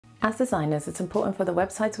As designers, it's important for the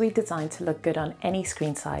websites we design to look good on any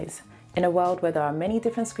screen size. In a world where there are many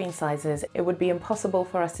different screen sizes, it would be impossible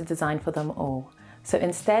for us to design for them all. So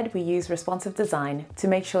instead, we use responsive design to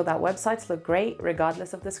make sure that websites look great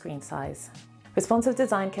regardless of the screen size. Responsive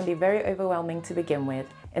design can be very overwhelming to begin with.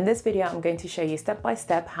 In this video, I'm going to show you step by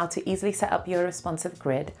step how to easily set up your responsive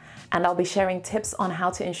grid, and I'll be sharing tips on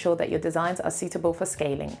how to ensure that your designs are suitable for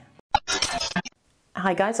scaling.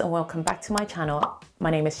 Hi guys, and welcome back to my channel. My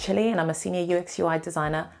name is Chili and I'm a senior UX UI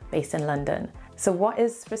designer based in London. So what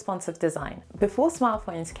is responsive design? Before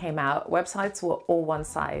smartphones came out, websites were all one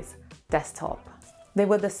size, desktop. They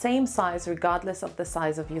were the same size regardless of the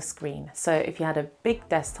size of your screen. So if you had a big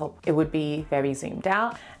desktop, it would be very zoomed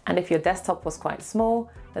out. And if your desktop was quite small,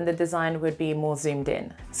 then the design would be more zoomed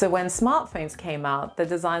in. So when smartphones came out, the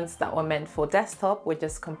designs that were meant for desktop were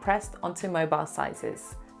just compressed onto mobile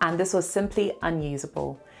sizes. And this was simply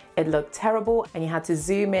unusable. It looked terrible and you had to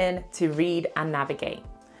zoom in to read and navigate.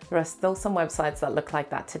 There are still some websites that look like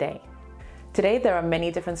that today. Today, there are many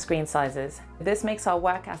different screen sizes. This makes our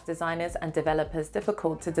work as designers and developers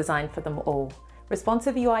difficult to design for them all.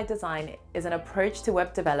 Responsive UI design is an approach to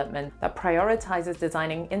web development that prioritizes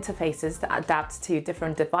designing interfaces that adapt to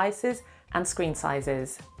different devices and screen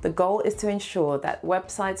sizes. The goal is to ensure that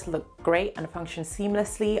websites look great and function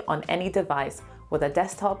seamlessly on any device, whether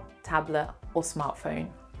desktop, tablet, or smartphone.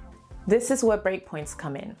 This is where breakpoints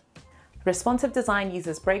come in. Responsive design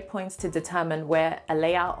uses breakpoints to determine where a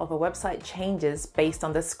layout of a website changes based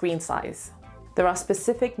on the screen size. There are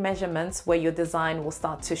specific measurements where your design will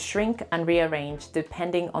start to shrink and rearrange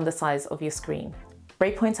depending on the size of your screen.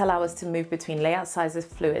 Breakpoints allow us to move between layout sizes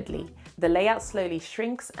fluidly. The layout slowly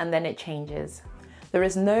shrinks and then it changes. There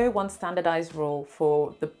is no one standardized rule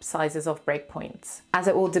for the sizes of breakpoints, as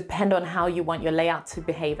it will depend on how you want your layout to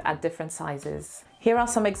behave at different sizes. Here are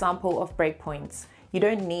some examples of breakpoints. You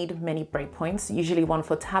don't need many breakpoints, usually one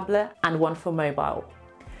for tablet and one for mobile.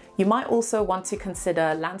 You might also want to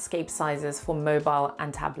consider landscape sizes for mobile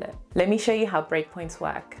and tablet. Let me show you how breakpoints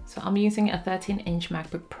work. So I'm using a 13-inch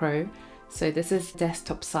MacBook Pro. So this is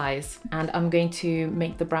desktop size, and I'm going to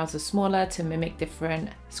make the browser smaller to mimic different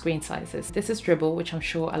screen sizes. This is Dribble, which I'm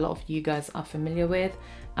sure a lot of you guys are familiar with.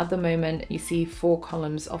 At the moment, you see 4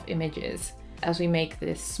 columns of images. As we make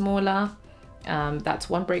this smaller, that's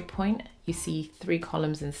one breakpoint. You see 3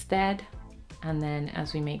 columns instead. And then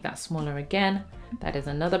as we make that smaller again, that is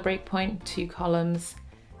another breakpoint, 2 columns.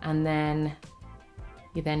 And then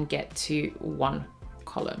you then get to 1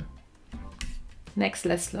 column. Next,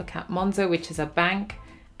 let's look at Monzo, which is a bank.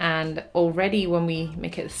 And already when we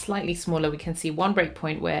make it slightly smaller, we can see 1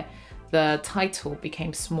 breakpoint where the title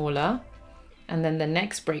became smaller. And then the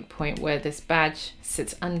next breakpoint where this badge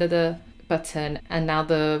sits under the button. And now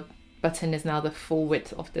the button is now the full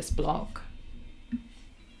width of this block.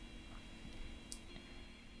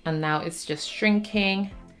 And now it's just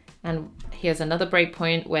shrinking. And here's another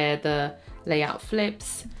breakpoint where the layout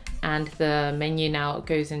flips and the menu now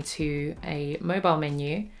goes into a mobile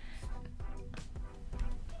menu.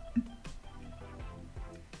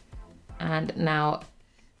 And now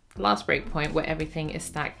last breakpoint where everything is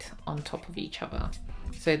stacked on top of each other.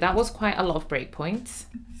 So that was quite a lot of breakpoints.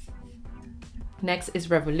 Next is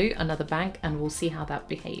Revolut, another bank, and we'll see how that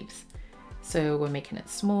behaves. So we're making it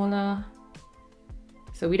smaller.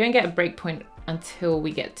 So we don't get a breakpoint until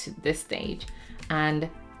we get to this stage, and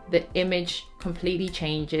the image completely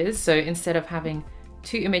changes. So instead of having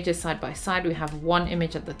 2 images side by side, we have 1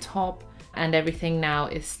 image at the top, and everything now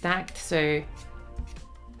is stacked. So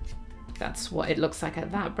that's what it looks like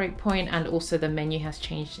at that breakpoint. And also the menu has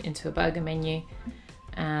changed into a burger menu.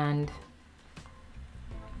 And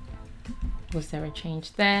was there a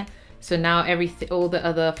change there? So now all the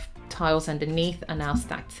other tiles underneath are now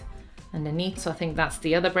stacked underneath. So I think that's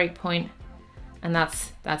the other breakpoint, and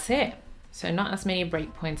that's it. So not as many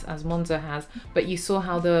breakpoints as Monzo has, but you saw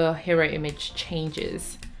how the hero image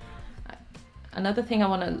changes. Another thing I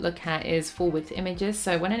want to look at is full width images.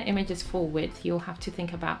 So when an image is full width, you'll have to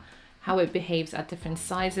think about how it behaves at different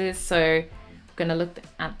sizes. So I'm going to look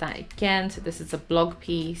at that again. So this is a blog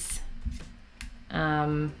piece.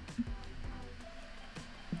 So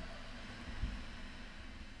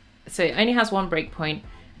it only has 1 breakpoint.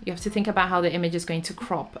 You have to think about how the image is going to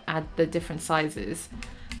crop at the different sizes,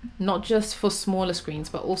 not just for smaller screens,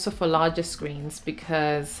 but also for larger screens,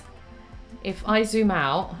 because if I zoom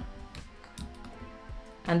out,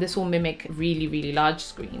 and this will mimic really, really large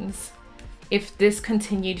screens, if this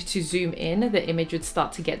continued to zoom in, the image would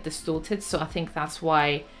start to get distorted. So I think that's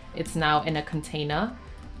why it's now in a container.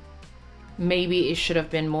 maybe it should have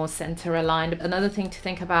been more center aligned. Another thing to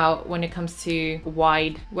think about when it comes to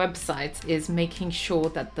wide websites is making sure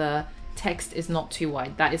that the text is not too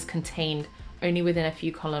wide, that is contained only within a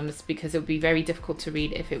few columns, because it would be very difficult to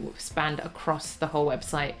read if it spanned across the whole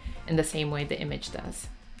website in the same way the image does.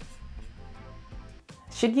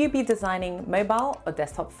 Should you be designing mobile or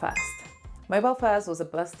desktop first? Mobile first was a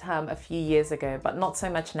buzz term a few years ago, but not so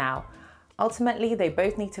much now. Ultimately, they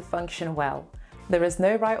both need to function well. There is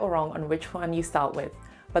no right or wrong on which one you start with,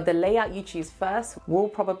 but the layout you choose first will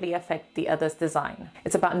probably affect the other's design.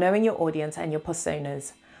 It's about knowing your audience and your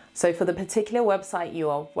personas. So for the particular website you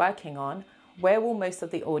are working on, where will most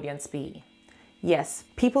of the audience be? Yes,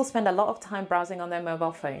 people spend a lot of time browsing on their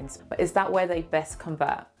mobile phones, but is that where they best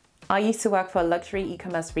convert? I used to work for a luxury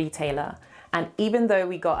e-commerce retailer, and even though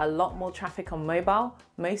we got a lot more traffic on mobile,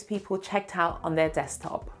 most people checked out on their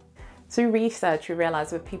desktop. Through research, we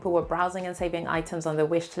realized that people were browsing and saving items on their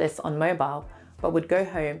wish list on mobile, but would go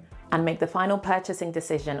home and make the final purchasing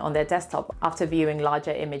decision on their desktop after viewing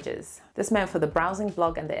larger images. This meant for the browsing,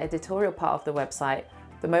 blog, and the editorial part of the website,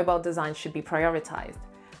 the mobile design should be prioritized,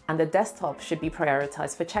 and the desktop should be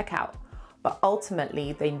prioritized for checkout. But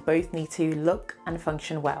ultimately, they both need to look and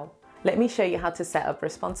function well. Let me show you how to set up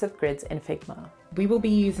responsive grids in Figma. We will be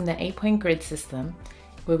using the 8-point grid system,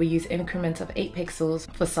 where we use increments of 8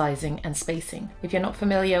 pixels for sizing and spacing. If you're not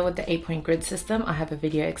familiar with the 8-point grid system, I have a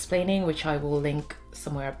video explaining, which I will link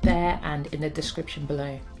somewhere up there and in the description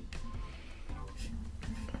below.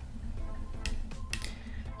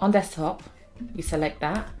 On desktop, you select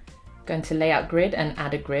that, go into layout grid and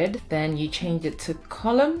add a grid, then you change it to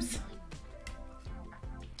columns.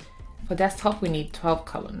 For desktop, we need 12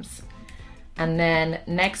 columns. And then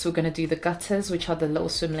next we're going to do the gutters, which are the little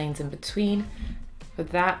swim lanes in between. For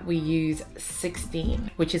that, we use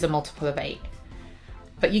 16, which is a multiple of 8.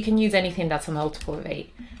 But you can use anything that's a multiple of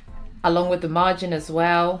 8. Along with the margin as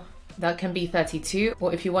well, that can be 32.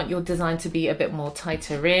 Or if you want your design to be a bit more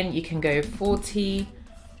tighter in, you can go 40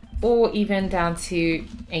 or even down to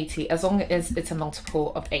 80, as long as it's a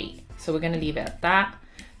multiple of 8. So we're going to leave it at that.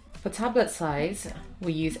 For tablet size,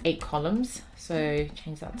 we use 8 columns. So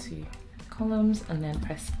change that to columns and then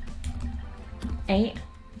press 8.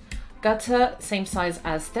 Gutter, same size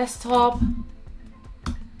as desktop,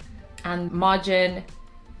 and margin,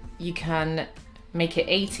 you can make it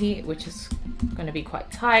 80, which is going to be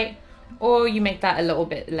quite tight, or you make that a little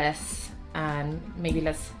bit less, and maybe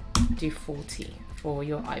let's do 40 for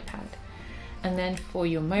your iPad. And then for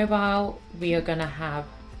your mobile, we are going to have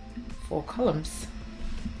 4 columns,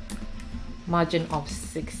 margin of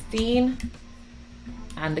 16,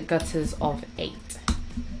 and the gutters of 8.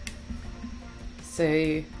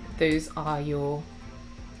 So those are your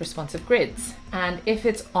responsive grids. And if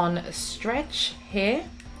it's on stretch here,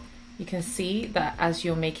 you can see that as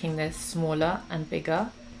you're making this smaller and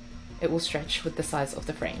bigger, it will stretch with the size of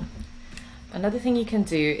the frame. Another thing you can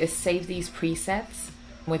do is save these presets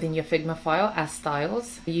within your Figma file as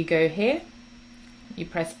styles. You go here, you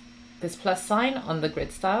press this plus sign on the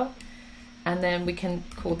grid style, and then we can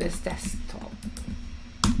call this desktop.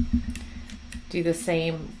 Do the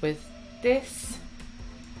same with this.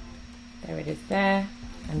 There it is there,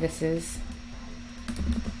 and this is,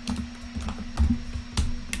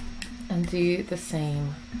 and do the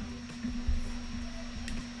same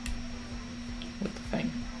with the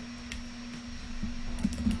phone.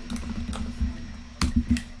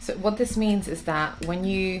 So what this means is that when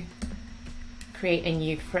you create a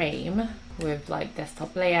new frame with like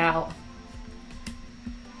desktop layout,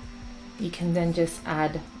 you can then just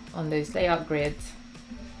add on those layout grids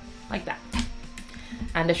like that.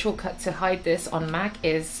 And the shortcut to hide this on Mac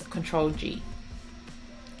is Ctrl-G.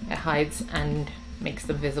 It hides and makes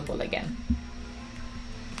them visible again.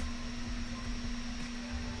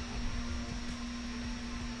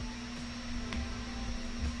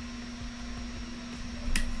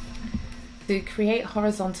 To create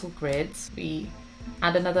horizontal grids, we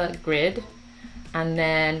add another grid and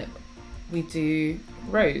then we do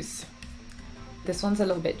rows. This one's a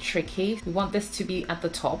little bit tricky. We want this to be at the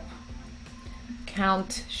top.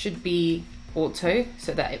 Count should be auto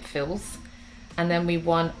so that it fills, and then we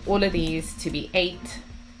want all of these to be 8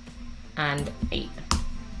 and 8.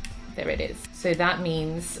 There it is. So that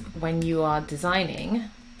means when you are designing,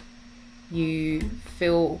 you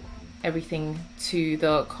fill everything to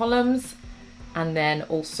the columns, and then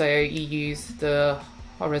also you use the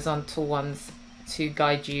horizontal ones to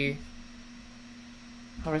guide you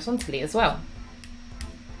horizontally as well.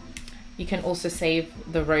 You can also save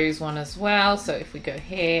the rows one as well. So if we go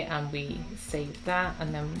here and we save that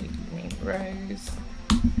and then we name rows,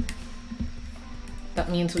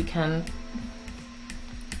 that means we can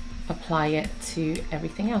apply it to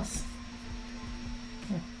everything else.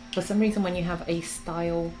 For some reason, when you have a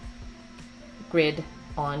style grid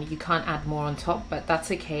on, you can't add more on top, but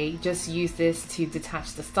that's okay. Just use this to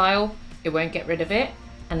detach the style. It won't get rid of it.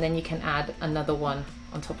 And then you can add another one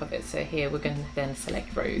on top of it. So here we're going to then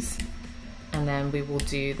select rows. And then we will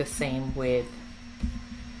do the same with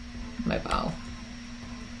mobile.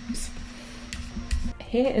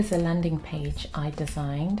 Here is a landing page I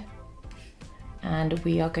designed, and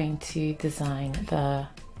we are going to design the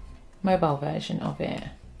mobile version of it.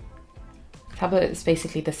 Tablet is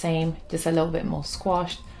basically the same, just a little bit more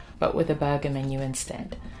squashed, but with a burger menu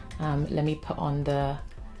instead. Let me put on the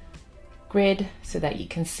grid so that you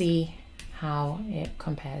can see how it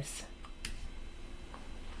compares.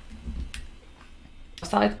 I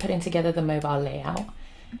started putting together the mobile layout.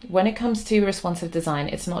 When it comes to responsive design,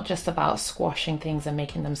 it's not just about squashing things and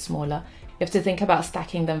making them smaller. You have to think about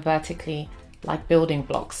stacking them vertically like building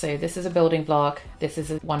blocks. So this is a building block, this is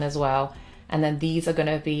one as well, and then these are going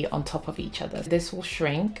to be on top of each other. This will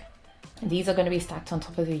shrink, and these are going to be stacked on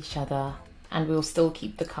top of each other, and we'll still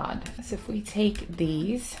keep the card. So if we take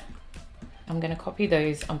these, I'm going to copy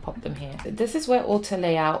those and pop them here. This is where auto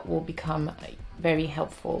layout will become very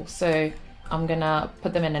helpful. So I'm going to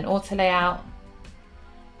put them in an auto layout.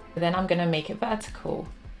 Then I'm going to make it vertical.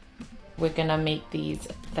 We're going to make these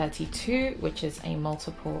 32, which is a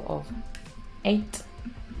multiple of 8.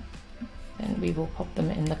 Then we will pop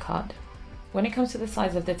them in the card. When it comes to the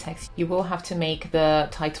size of the text, you will have to make the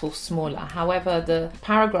title smaller. However, the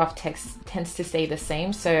paragraph text tends to stay the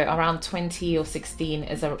same. So around 20 or 16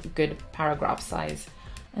 is a good paragraph size.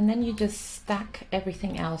 And then you just stack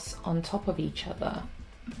everything else on top of each other.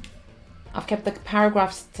 I've kept the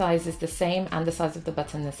paragraph sizes the same and the size of the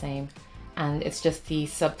button the same, and it's just the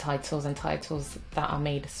subtitles and titles that are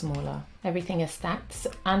made smaller. Everything is stacked,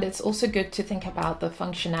 and it's also good to think about the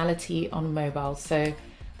functionality on mobile. So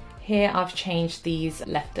here I've changed these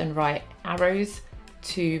left and right arrows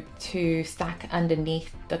to stack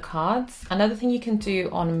underneath the cards. Another thing you can do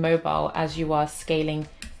on mobile as you are scaling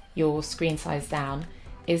your screen size down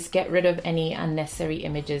is get rid of any unnecessary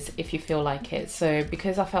images if you feel like it. So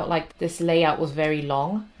because I felt like this layout was very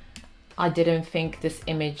long, I didn't think this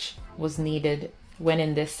image was needed when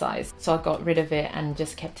in this size. So I got rid of it and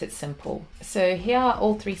just kept it simple. So here are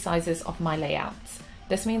all 3 sizes of my layouts.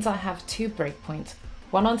 This means I have 2 breakpoints,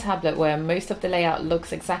 one on tablet where most of the layout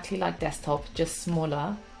looks exactly like desktop, just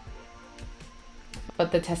smaller,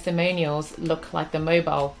 but the testimonials look like the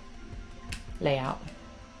mobile layout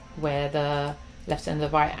where the left and the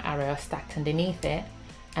right arrow are stacked underneath it,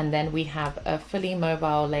 and then we have a fully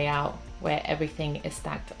mobile layout where everything is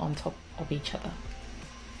stacked on top of each other.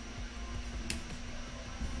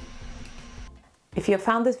 If you have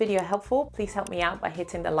found this video helpful, please help me out by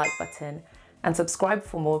hitting the like button and subscribe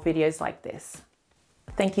for more videos like this.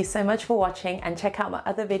 Thank you so much for watching, and check out my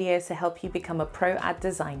other videos to help you become a pro at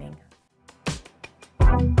designing.